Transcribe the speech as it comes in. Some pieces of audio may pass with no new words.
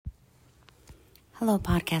Hello,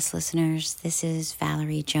 podcast listeners. This is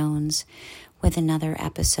Valerie Jones with another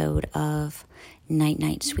episode of Night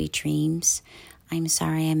Night Sweet Dreams. I'm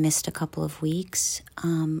sorry I missed a couple of weeks.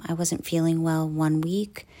 I wasn't feeling well one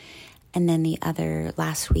week, and then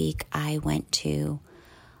last week I went to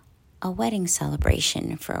a wedding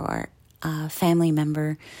celebration for a family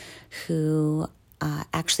member who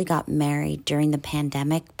actually got married during the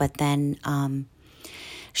pandemic, but then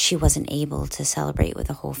she wasn't able to celebrate with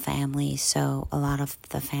the whole family, so a lot of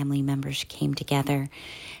the family members came together,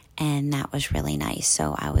 and that was really nice.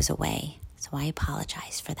 So I was away, so I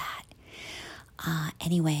apologize for that.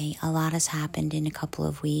 Anyway, a lot has happened in a couple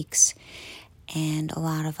of weeks, and a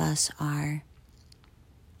lot of us are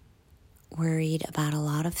worried about a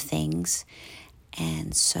lot of things,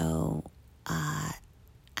 and so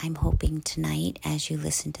I'm hoping tonight, as you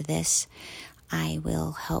listen to this, I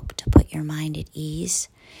will help to put your mind at ease,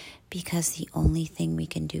 because the only thing we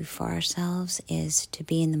can do for ourselves is to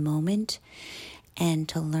be in the moment and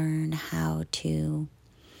to learn how to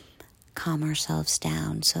calm ourselves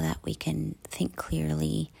down so that we can think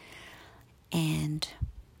clearly and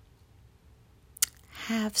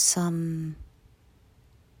have some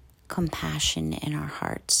compassion in our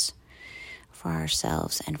hearts for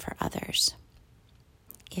ourselves and for others.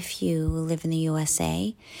 If you live in the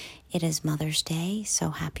USA, it is Mother's Day,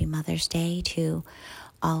 so happy Mother's Day to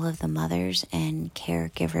all of the mothers and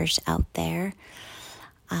caregivers out there.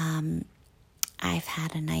 I've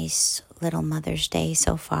had a nice little Mother's Day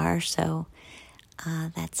so far, so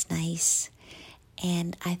that's nice.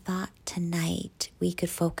 And I thought tonight we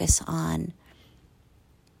could focus on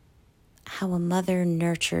how a mother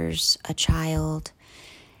nurtures a child,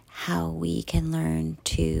 how we can learn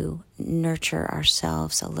to nurture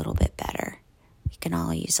ourselves a little bit better. We can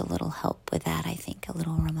all use a little help with that, I think, a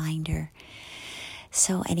little reminder.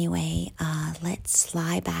 So anyway, let's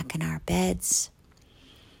lie back in our beds.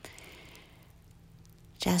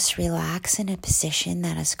 Just relax in a position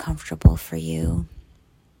that is comfortable for you.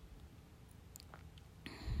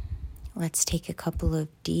 Let's take a couple of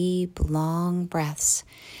deep, long breaths,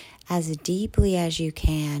 as deeply as you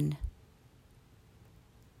can,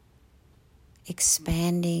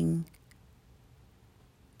 expanding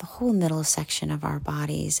the whole middle section of our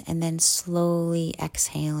bodies, and then slowly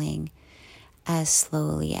exhaling as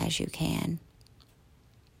slowly as you can.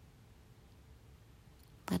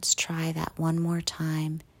 Let's try that one more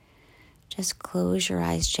time. Just close your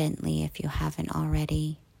eyes gently if you haven't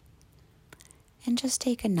already. And just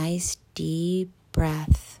take a nice deep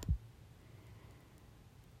breath.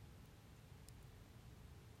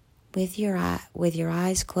 With your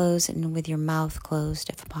eyes closed and with your mouth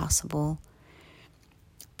closed if possible.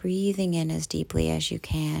 Breathing in as deeply as you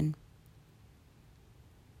can.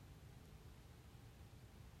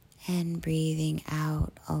 And breathing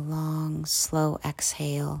out a long, slow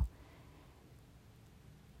exhale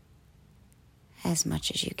as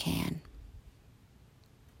much as you can.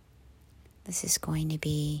 This is going to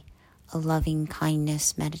be a loving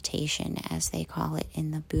kindness meditation, as they call it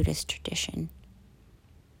in the Buddhist tradition.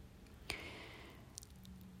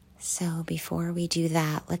 So before we do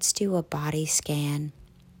that, let's do a body scan,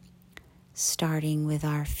 starting with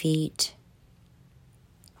our feet,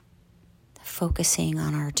 focusing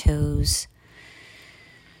on our toes,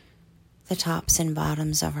 the tops and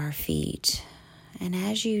bottoms of our feet. And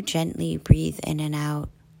as you gently breathe in and out,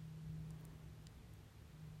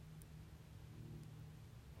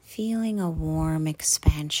 feeling a warm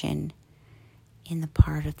expansion in the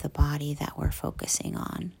part of the body that we're focusing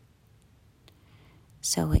on.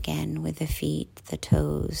 So again, with the feet, the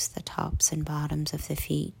toes, the tops and bottoms of the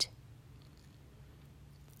feet,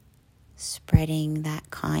 spreading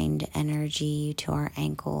that kind energy to our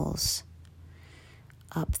ankles,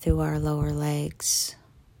 up through our lower legs,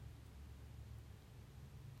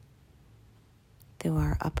 through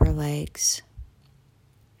our upper legs,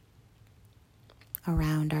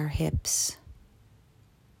 around our hips,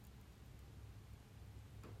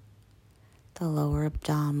 the lower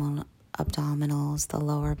abdominals, the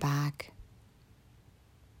lower back,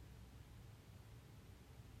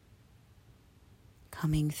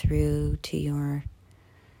 coming through to your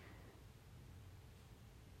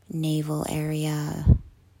navel area,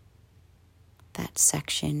 that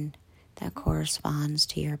section that corresponds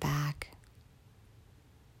to your back.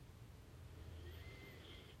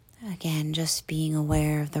 Again, just being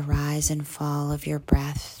aware of the rise and fall of your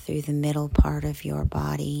breath through the middle part of your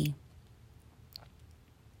body,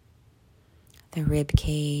 the rib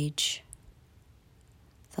cage,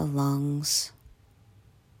 the lungs.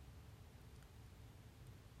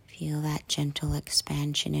 Feel that gentle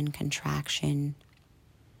expansion and contraction.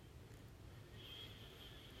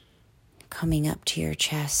 coming up to your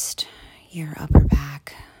chest, your upper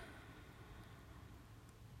back.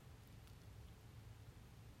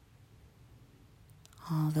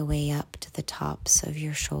 All the way up to the tops of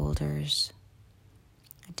your shoulders,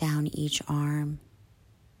 down each arm,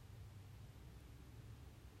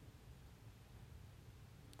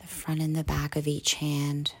 the front and the back of each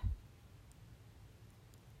hand,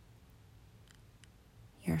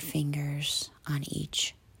 your fingers on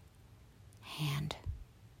each hand.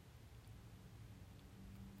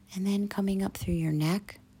 And then coming up through your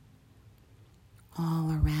neck,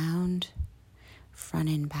 all around, front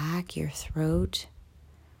and back, your throat.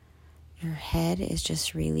 Your head is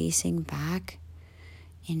just releasing back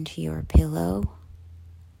into your pillow.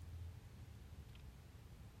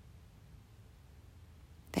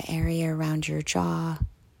 The area around your jaw,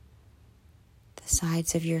 the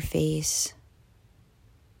sides of your face.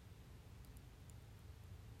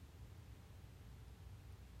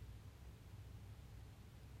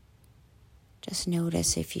 Just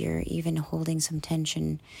notice if you're even holding some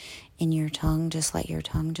tension in your tongue, just let your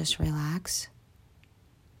tongue just relax.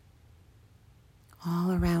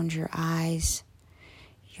 All around your eyes,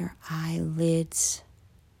 your eyelids,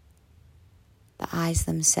 the eyes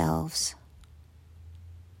themselves,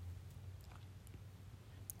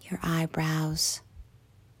 your eyebrows,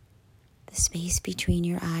 the space between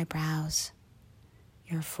your eyebrows,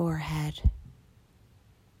 your forehead,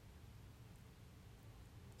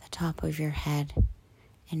 the top of your head,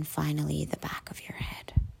 and finally the back of your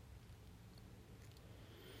head.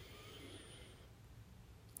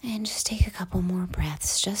 And just take a couple more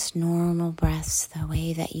breaths, just normal breaths, the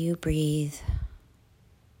way that you breathe.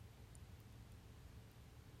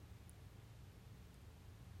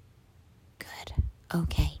 Good.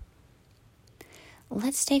 Okay.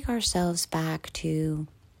 Let's take ourselves back to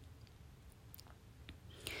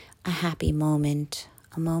a happy moment,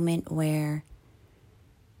 a moment where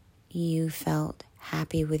you felt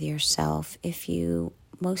happy with yourself.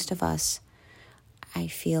 Most of us, I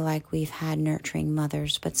feel like we've had nurturing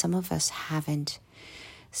mothers, but some of us haven't.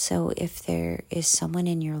 So if there is someone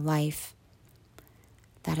in your life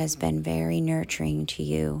that has been very nurturing to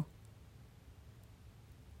you,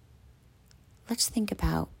 let's think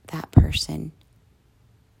about that person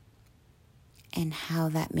and how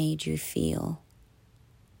that made you feel.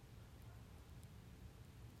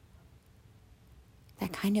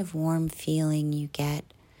 That kind of warm feeling you get.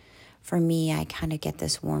 For me, I kind of get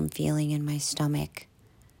this warm feeling in my stomach.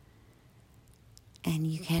 And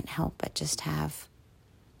you can't help but just have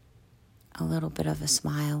a little bit of a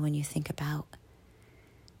smile when you think about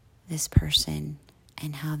this person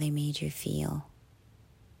and how they made you feel.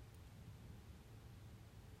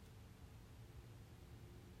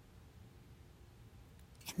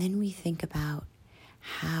 And then we think about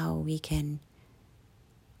how we can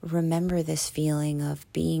remember this feeling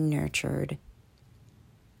of being nurtured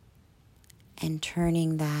and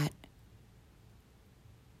turning that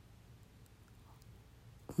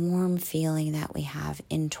warm feeling that we have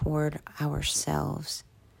in toward ourselves.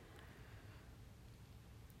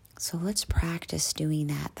 So let's practice doing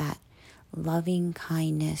that loving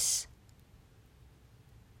kindness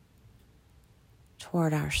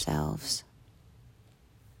toward ourselves.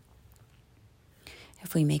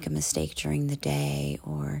 If we make a mistake during the day,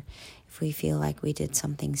 or if we feel like we did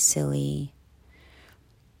something silly,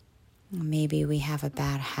 maybe we have a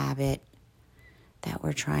bad habit that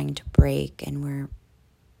we're trying to break and we're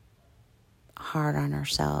hard on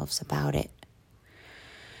ourselves about it.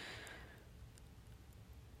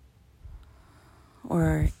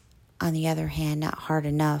 Or on the other hand, not hard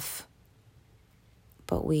enough,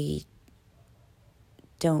 but we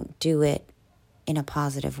don't do it in a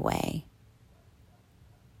positive way.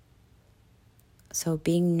 So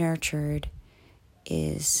being nurtured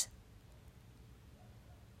is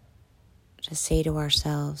to say to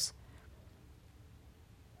ourselves,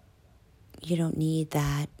 you don't need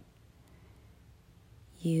that.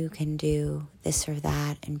 You can do this or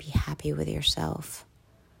that and be happy with yourself.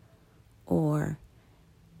 Or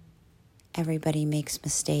everybody makes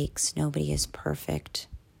mistakes. Nobody is perfect.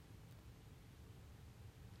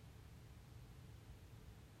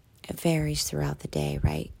 It varies throughout the day,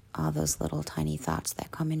 right? All those little tiny thoughts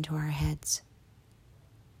that come into our heads.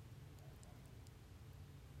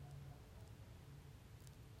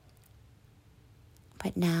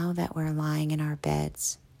 But now that we're lying in our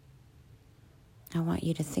beds, I want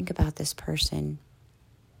you to think about this person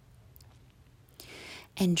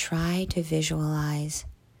and try to visualize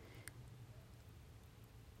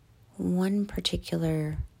one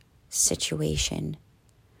particular situation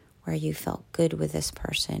where you felt good with this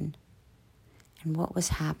person and what was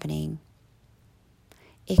happening.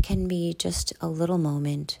 It can be just a little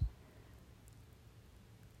moment,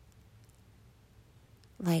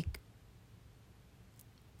 like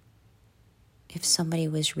if somebody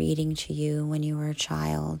was reading to you when you were a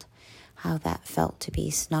child, how that felt to be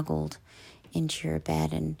snuggled into your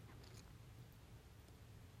bed and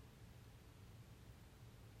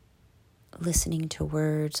listening to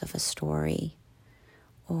words of a story.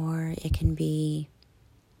 Or it can be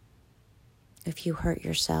if you hurt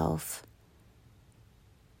yourself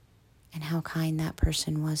and how kind that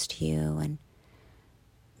person was to you and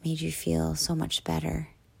made you feel so much better.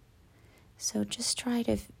 So just try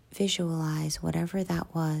to visualize whatever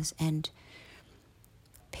that was and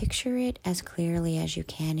picture it as clearly as you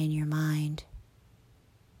can in your mind.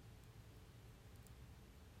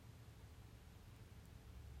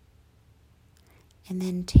 And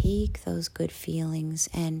then take those good feelings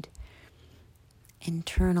and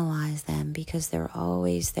internalize them, because they're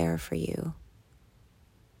always there for you.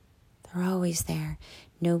 They're always there.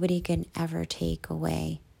 Nobody can ever take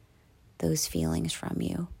away those feelings from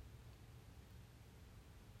you.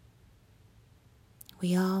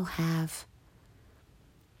 We all have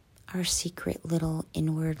our secret little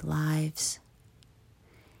inward lives.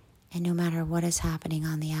 And no matter what is happening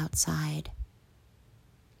on the outside,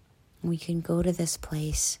 we can go to this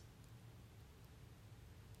place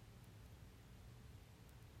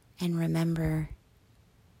and remember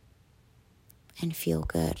and feel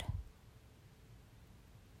good.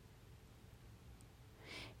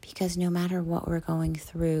 Because no matter what we're going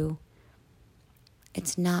through,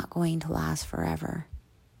 it's not going to last forever.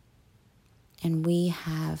 And we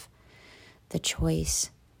have the choice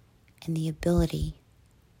and the ability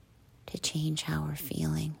to change how we're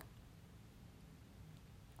feeling.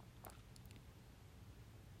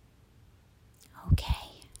 Okay.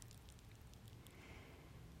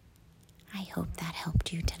 I hope that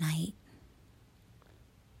helped you tonight.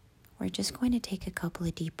 We're just going to take a couple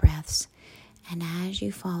of deep breaths, and as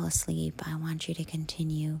you fall asleep, I want you to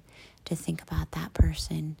continue to think about that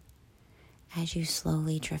person as you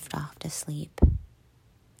slowly drift off to sleep.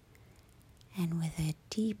 And with a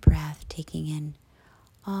deep breath, taking in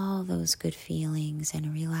all those good feelings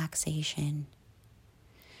and relaxation,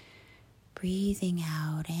 breathing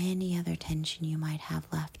out any other tension you might have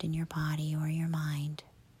left in your body or your mind.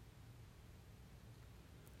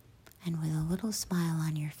 And with a little smile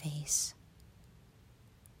on your face,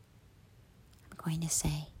 I'm going to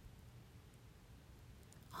say,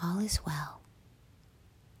 all is well.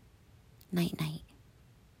 Night, night.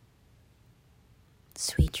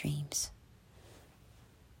 Sweet dreams.